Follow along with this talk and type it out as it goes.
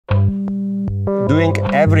Doing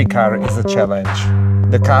every car is a challenge.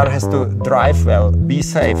 The car has to drive well, be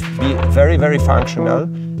safe, be very, very functional,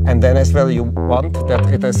 and then as well you want that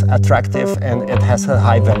it is attractive and it has a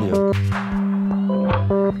high value.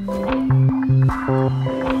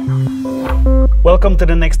 Welcome to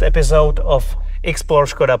the next episode of Explore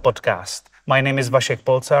Škoda podcast. My name is Vašek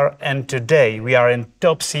Polcar, and today we are in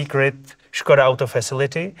top secret Škoda Auto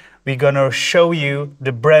facility. We're gonna show you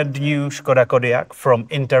the brand new Škoda Kodiaq from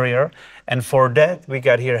interior, and for that we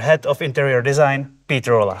got here head of interior design,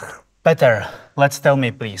 Peter Olah. Peter, let's tell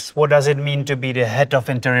me please, what does it mean to be the head of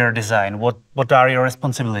interior design? What are your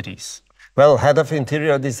responsibilities? Well, head of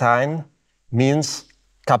interior design means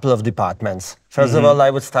couple of departments. First of all,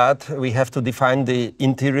 I would start, we have to define the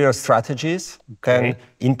interior strategies. Then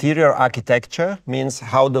interior architecture means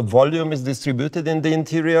how the volume is distributed in the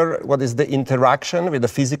interior, what is the interaction with the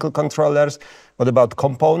physical controllers, what about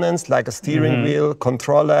components like a steering wheel,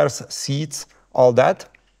 controllers, seats, all that.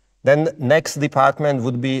 Then next department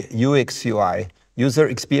would be UX UI, user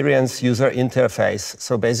experience, user interface.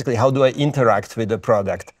 So basically, how do I interact with the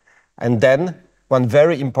product? And then one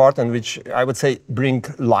very important, which I would say bring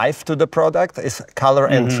life to the product, is color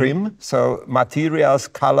and trim. So materials,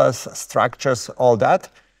 colors, structures, all that.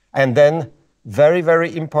 And then very,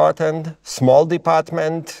 very important, small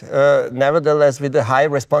department, nevertheless with a high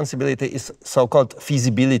responsibility, is so-called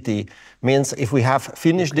feasibility. Means if we have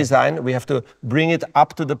finished design, we have to bring it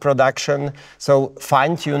up to the production. So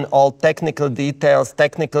fine-tune all technical details,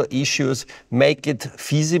 technical issues, make it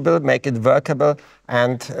feasible, make it workable.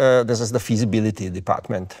 And this is the feasibility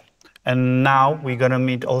department. And now we're gonna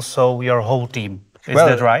meet also your whole team. Is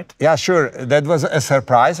that right? Yeah, sure. That was a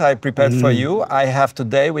surprise I prepared for you. I have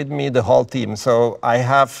today with me the whole team. So I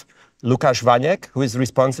have Lukáš Vaněk, who is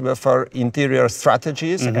responsible for interior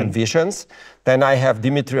strategies and visions. Then I have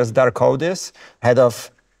Dimitrios Darkoudis, head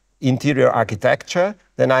of interior architecture.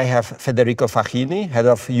 Then I have Federico Facchini, head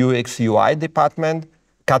of UX UI department.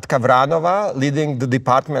 Katka Vranova, leading the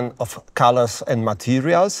department of colors and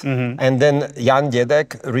materials. And then Jan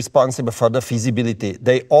Dedek, responsible for the feasibility.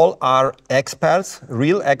 They all are experts,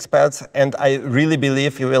 real experts, and I really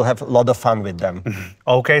believe you will have a lot of fun with them.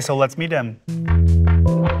 Okay, so let's meet them.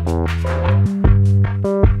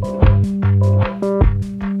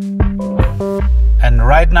 And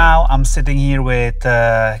right now I'm sitting here with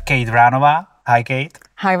Kate Vranova. Hi, Kate.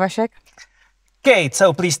 Hi, Vašek. Kate,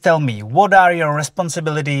 so please tell me, what are your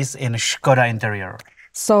responsibilities in Škoda Interior?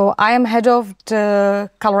 So I am head of the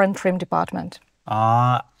color and trim department.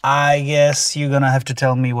 I guess you're gonna have to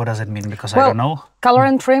tell me what does it mean, because I don't know. Color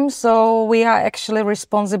and trim, so we are actually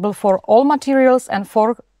responsible for all materials and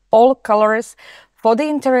for all colors for the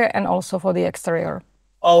interior and also for the exterior.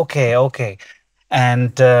 Okay.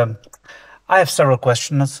 And I have several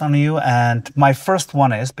questions on you, and my first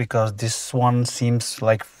one is, because this one seems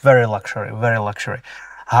like very luxury.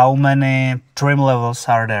 How many trim levels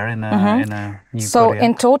are there in a new So Kodiaq?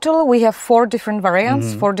 in total, we have 4 different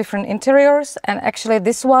variants, 4 different interiors, and actually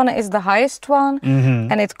this one is the highest one,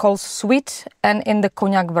 and it's called Sweet, and in the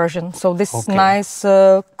Cognac version. So this nice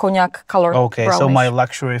Cognac color. Okay, so brownish. my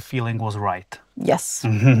luxury feeling was right. Yes,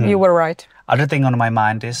 you were right. Other thing on my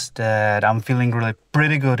mind is that I'm feeling really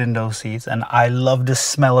pretty good in those seats, and I love the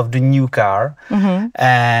smell of the new car.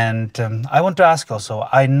 And I want to ask also,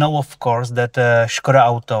 I know of course that Škoda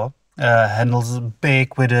Auto handles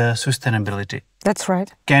big with sustainability. That's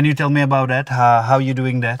right. Can you tell me about that? How are you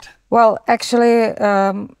doing that? Well, actually,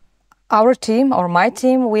 our team, or my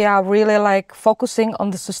team, we are really like focusing on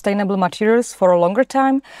the sustainable materials for a longer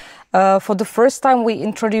time. For the first time, we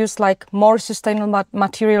introduced like more sustainable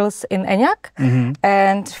materials in Enyaq,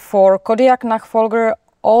 and for Kodiaq Nachfolger,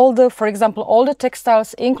 for example, all the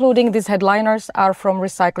textiles, including these headliners, are from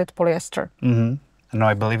recycled polyester. No,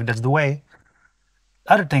 I believe that's the way.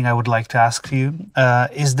 Other thing I would like to ask you,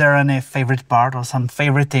 is there any favorite part or some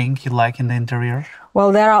favorite thing you like in the interior?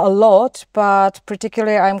 Well, there are a lot, but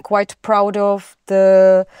particularly I'm quite proud of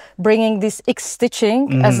bringing this X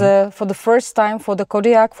stitching for the first time for the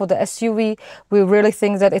Kodiaq, for the SUV. We really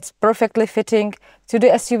think that it's perfectly fitting to the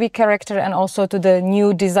SUV character and also to the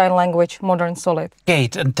new design language, modern solid.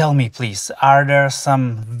 Kate, and tell me please, are there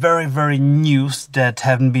some very news that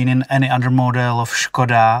haven't been in any other model of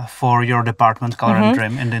Škoda for your department, color and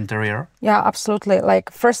trim, in the interior? Yeah, absolutely.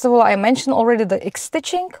 Like, first of all, I mentioned already the X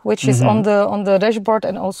stitching, which is on the dashboard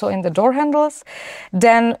and also in the door handles.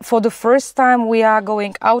 Then for the first time, we are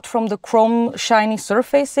going out from the chrome shiny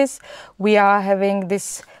surfaces. We are having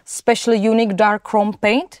this specially unique dark chrome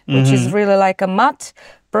paint, which is really like a matte,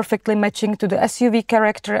 perfectly matching to the SUV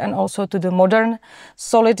character and also to the modern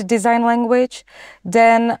solid design language.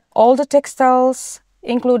 Then all the textiles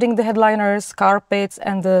including the headliners, carpets,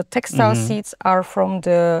 and the textile seats are from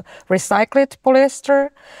the recycled polyester.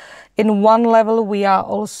 In one level, we are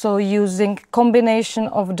also using combination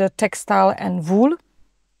of the textile and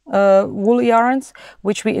wool yarns,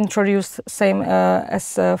 which we introduced same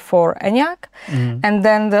as for Enyaq. And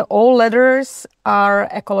then all leathers are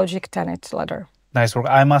ecologic tanned leather. Nice work.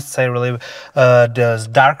 I must say, really, the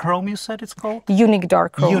dark chrome, you said it's called? Unique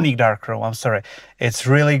dark chrome. Unique dark chrome, I'm sorry. It's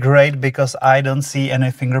really great because I don't see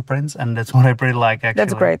any fingerprints, and that's what I pretty like, actually.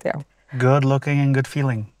 That's great, yeah. Good looking and good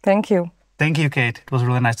feeling. Thank you. Thank you, Kate. It was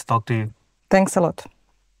really nice to talk to you. Thanks a lot.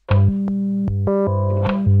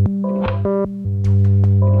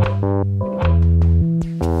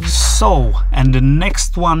 So, and the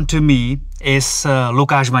next one to me is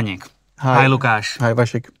Lukáš Vaněk. Hi, Lukáš. Hi,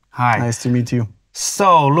 Vašek. Hi. Nice to meet you.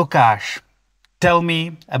 So, Lukáš, tell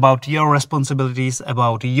me about your responsibilities,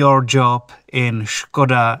 about your job in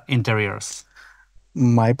Škoda Interiors.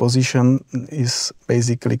 My position is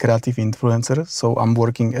basically creative influencer, so I'm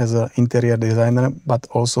working as an interior designer, but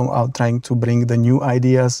also I'm trying to bring the new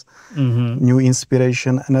ideas, new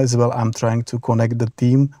inspiration, and as well I'm trying to connect the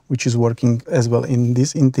team, which is working as well in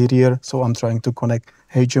this interior. So I'm trying to connect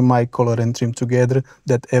HMI, color and trim together,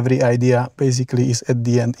 that every idea basically is at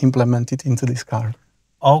the end implemented into this car.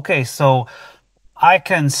 Okay, so I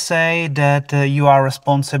can say that you are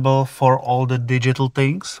responsible for all the digital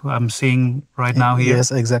things I'm seeing right now here.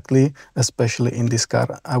 Yes, exactly. Especially in this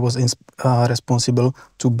car, I was responsible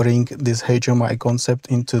to bring this HMI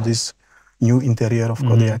concept into this new interior of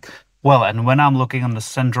Kodiaq. Well, and when I'm looking on the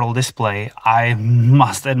central display, I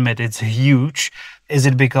must admit it's huge. Is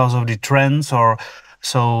it because of the trends, or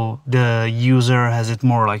so the user has it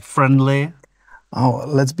more like friendly? Oh,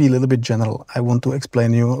 let's be a little bit general. I want to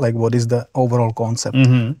explain you like what is the overall concept.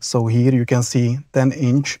 So here you can see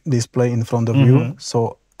 10-inch display in front of you.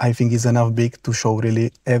 So I think it's enough big to show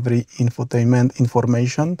really every infotainment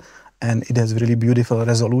information, and it has really beautiful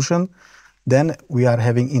resolution. Then we are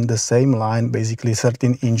having in the same line basically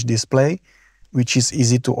 13-inch display, which is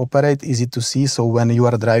easy to operate, easy to see. So when you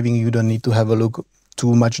are driving, you don't need to have a look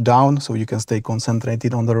too much down, so you can stay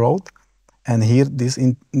concentrated on the road. And here,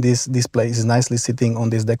 this display is nicely sitting on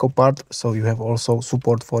this deco part, so you have also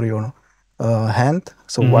support for your hand.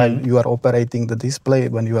 So while you are operating the display,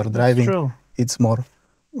 when you are driving, it's more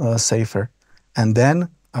safer. And then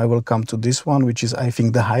I will come to this one, which is, I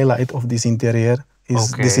think, the highlight of this interior.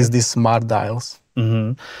 This is the smart dials.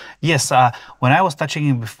 Yes, when I was touching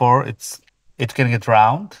it before, it can get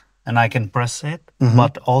round, and I can press it,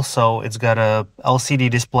 but also it's got a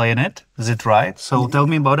LCD display in it. Is it right? So tell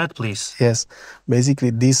me about that, please. Yes,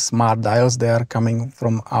 basically these smart dials, they are coming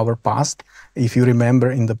from our past. If you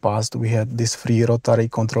remember, in the past we had these free rotary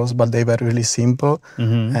controls, but they were really simple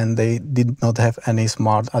and they did not have any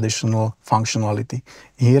smart additional functionality.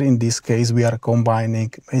 Here in this case, we are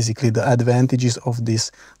combining basically the advantages of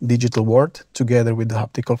this digital world together with the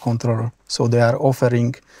haptical controller. So they are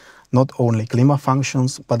offering not only klima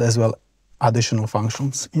functions, but as well additional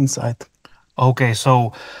functions inside. Okay,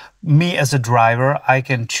 so me as a driver, I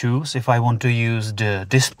can choose if I want to use the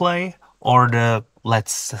display or the,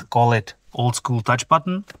 let's call it, old school touch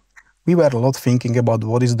button. We were a lot thinking about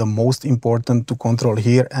what is the most important to control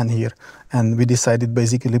here and here. And we decided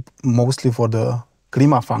basically mostly for the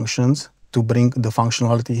klima functions to bring the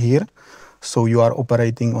functionality here. So you are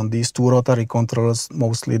operating on these two rotary controllers,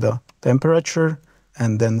 mostly the temperature,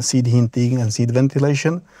 and then seat heating and seat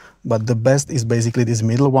ventilation. But the best is basically this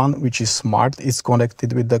middle one, which is smart. It's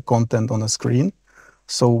connected with the content on the screen.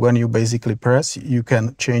 So when you basically press, you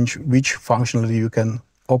can change which functionality you can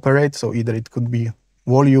operate. So either it could be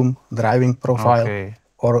volume, driving profile,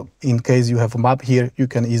 or in case you have a map here, you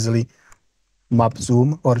can easily map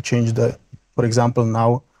zoom or change the, for example,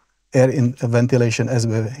 now air in ventilation as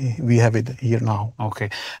we have it here now. Okay.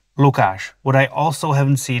 Lukáš, what I also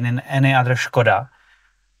haven't seen in any other Škoda,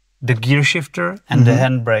 the gear shifter and the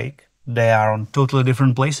handbrake, they are on totally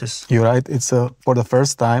different places. You're right, it's for the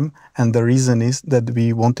first time, and the reason is that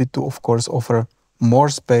we wanted to, of course, offer more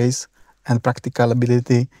space and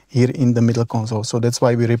practicability here in the middle console. So that's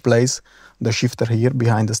why we replace the shifter here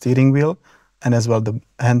behind the steering wheel and as well the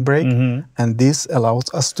handbrake. And this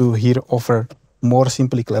allows us to here offer more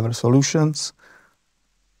simply clever solutions,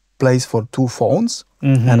 place for two phones,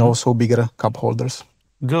 and also bigger cup holders.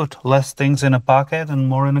 Good. Less things in a pocket and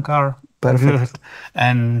more in a car. Perfect. Good.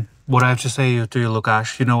 And what I have to say to you,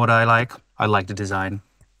 Lukáš, you know what I like? I like the design.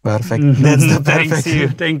 Perfect. That's the perfect. Thanks you.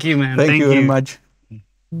 Thank you, man. Thank you very much.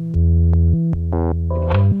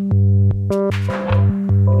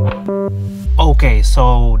 Okay,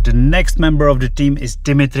 so the next member of the team is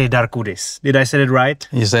Dimitri Darkoudis. Did I say it right?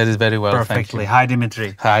 You said it very well. Perfectly. Thank you. Hi,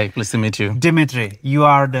 Dimitri. Hi, pleased to meet you. Dimitri, you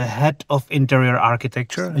are the head of interior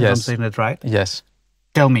architecture. Yes. I'm saying that right? Yes.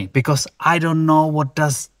 Tell me, because I don't know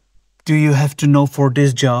do you have to know for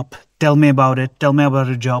this job? Tell me about it. Tell me about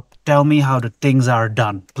the job. Tell me how the things are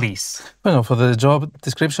done, please. Well, for the job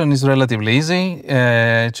description is relatively easy.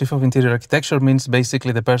 Chief of Interior Architecture means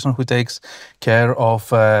basically the person who takes care of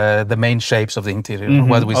the main shapes of the interior,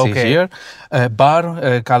 what we see here.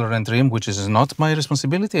 Bar, color and trim, which is not my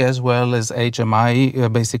responsibility, as well as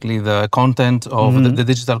HMI, basically the content of the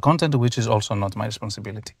digital content, which is also not my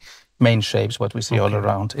responsibility. Main shapes, what we see all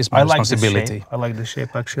around, is my responsibility. I like the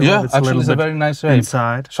shape, actually. Yeah, actually it's a very nice shape.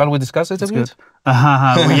 Inside. Shall we discuss it a bit?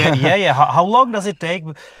 Yeah. How long does it take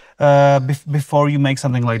before you make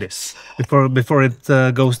something like this? Before it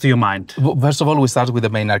goes to your mind? First of all, we start with the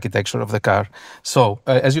main architecture of the car. So,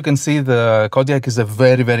 as you can see, the Kodiaq is a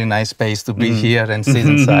very, very nice space to be here and sit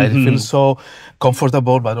inside. It feels so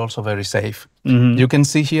comfortable, but also very safe. You can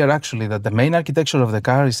see here actually that the main architecture of the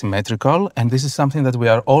car is symmetrical, and this is something that we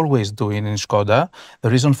are always doing in Škoda. The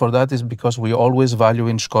reason for that is because we always value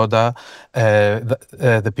in Škoda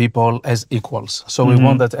the people as equals. So we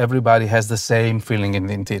want that everybody has the same feeling in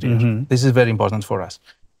the interior. This is very important for us.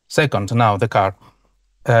 Second, now the car.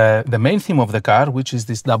 The main theme of the car, which is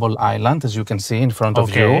this double island, as you can see in front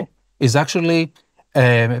of you, is actually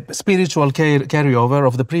a spiritual carryover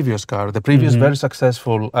of the previous car. The previous very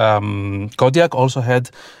successful Kodiaq also had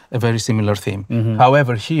a very similar theme.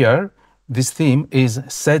 However, here, this theme is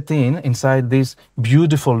set inside this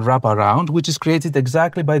beautiful wraparound, which is created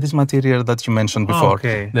exactly by this material that you mentioned before.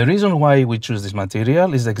 The reason why we choose this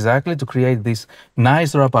material is exactly to create this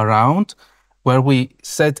nice wraparound where we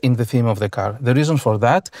set in the theme of the car. The reason for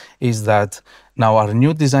that is that now our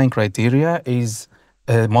new design criteria is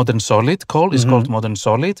modern solid, is called modern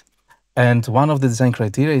solid. And one of the design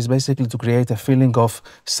criteria is basically to create a feeling of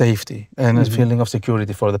safety and a feeling of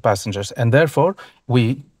security for the passengers. And therefore,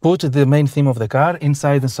 we put the main theme of the car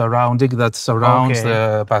inside the surrounding that surrounds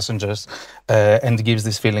the passengers and gives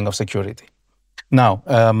this feeling of security. Now,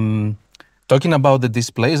 talking about the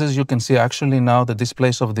displays, as you can see, actually now the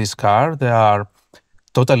displays of this car, they are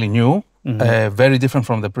totally new. Very different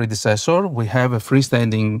from the predecessor. We have a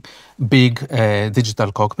freestanding big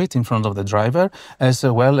digital cockpit in front of the driver, as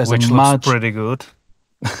well as which looks pretty good.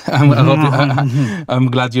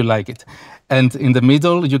 I'm glad you like it. And in the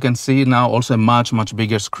middle, you can see now also a much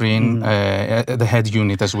bigger screen, the head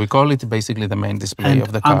unit, as we call it, basically the main display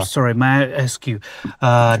of the car. I'm sorry, may I ask you,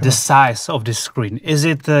 the size of this screen, is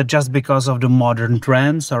it just because of the modern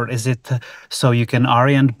trends, or is it so you can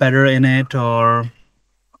orient better in it, or...?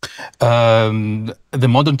 The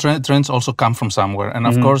modern trends also come from somewhere, and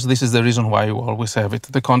of course this is the reason why you always have it.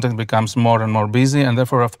 The content becomes more and more busy, and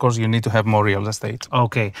therefore of course you need to have more real estate.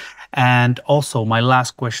 Okay, and also my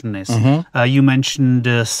last question is, you mentioned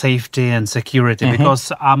safety and security,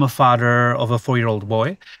 because I'm a father of a 4-year-old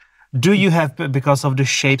boy. Do you have, because of the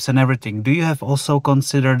shapes and everything, do you have also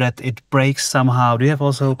considered that it breaks somehow? Do you have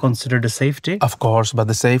also considered the safety? Of course, but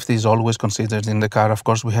the safety is always considered in the car. Of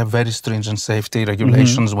course, we have very stringent safety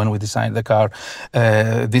regulations when we design the car.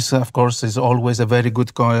 This, of course, is always a very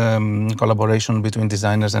good collaboration between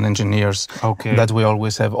designers and engineers. That we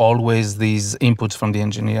always have these inputs from the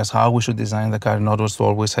engineers, how we should design the car in order to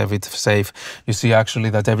always have it safe. You see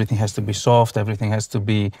actually that everything has to be soft, everything has to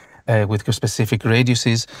be with specific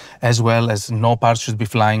radiuses, as well as no parts should be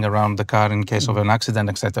flying around the car in case of an accident,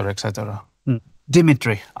 etc., etc.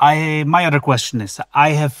 Dimitri, my other question is,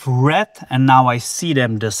 I have read and now I see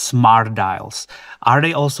them, the smart dials. Are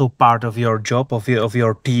they also part of your job, of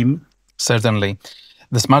your team? Certainly.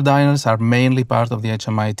 The smart dials are mainly part of the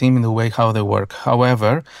HMI team in the way how they work.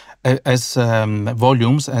 However, as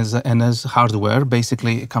volumes and as hardware,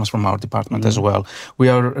 basically it comes from our department as well. We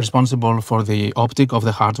are responsible for the optic of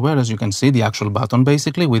the hardware, as you can see, the actual button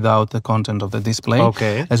basically, without the content of the display,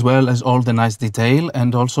 as well as all the nice detail.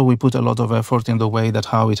 And also we put a lot of effort in the way that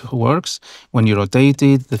how it works, when you rotate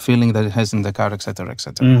it, the feeling that it has in the car, etc.,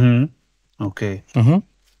 etc. Okay.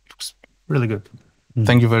 Looks really good.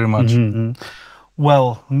 Thank you very much.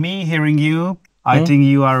 Well, me hearing you, I think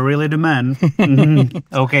you are really the man.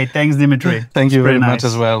 Okay, thanks, Dimitri. Thank you very much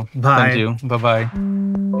as well. Bye. Thank you. Bye-bye.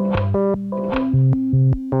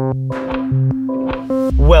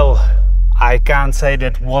 Well, I can't say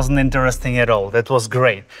that wasn't interesting at all. That was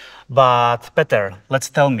great. But Peter, let's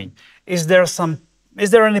tell me, is there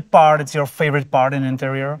any part, it's your favorite part in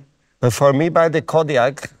interior? For me, by the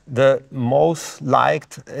Kodiaq, the most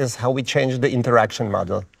liked is how we changed the interaction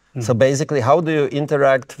model. So basically, how do you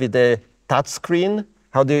interact with the touch screen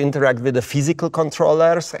How do you interact with the physical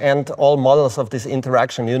controllers and all models of this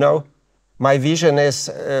interaction, you know? My vision is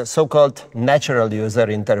so-called natural user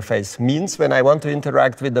interface. Means when I want to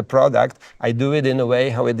interact with the product, I do it in a way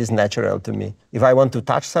how it is natural to me. If I want to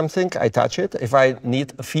touch something, I touch it. If I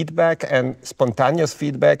need feedback and spontaneous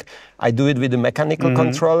feedback, I do it with a mechanical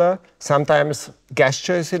controller. Sometimes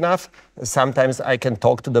gesture is enough. Sometimes I can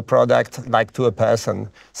talk to the product like to a person.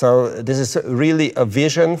 So this is really a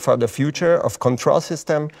vision for the future of control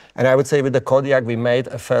system. And I would say with the Kodiaq, we made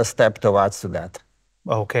a first step towards to that.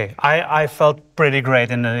 Okay, I felt pretty great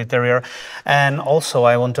in the interior. And also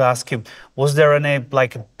I want to ask you, was there any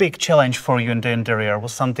like a big challenge for you in the interior?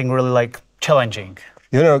 Was something really like challenging?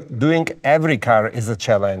 You know, doing every car is a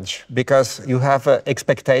challenge because you have an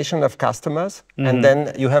expectation of customers and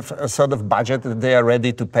then you have a sort of budget that they are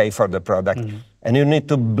ready to pay for the product. And you need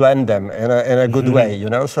to blend them in a good way, you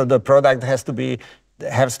know? So the product has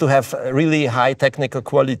to have really high technical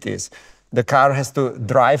qualities. The car has to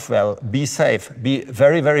drive well, be safe, be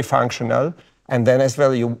very, very functional. And then as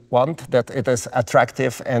well, you want that it is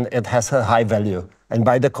attractive and it has a high value. And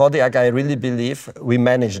by the Kodiaq, I really believe we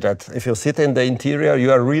manage that. If you sit in the interior, you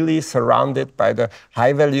are really surrounded by the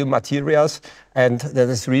high value materials. And that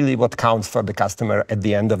is really what counts for the customer at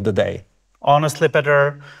the end of the day. Honestly,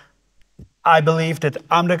 Peter, I believe that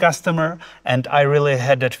I'm the customer and I really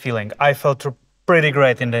had that feeling. I felt pretty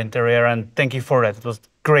great in the interior and thank you for that. It was a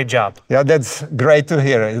great job. Yeah, that's great to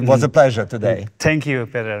hear. It was a pleasure today. Thank you,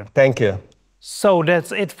 Peter. Thank you. So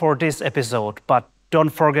that's it for this episode, but don't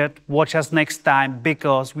forget, watch us next time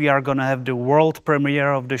because we are gonna have the world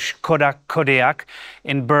premiere of the Škoda Kodiaq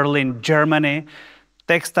in Berlin, Germany.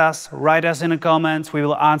 Text us, write us in the comments, we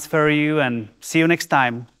will answer you and see you next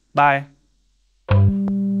time. Bye.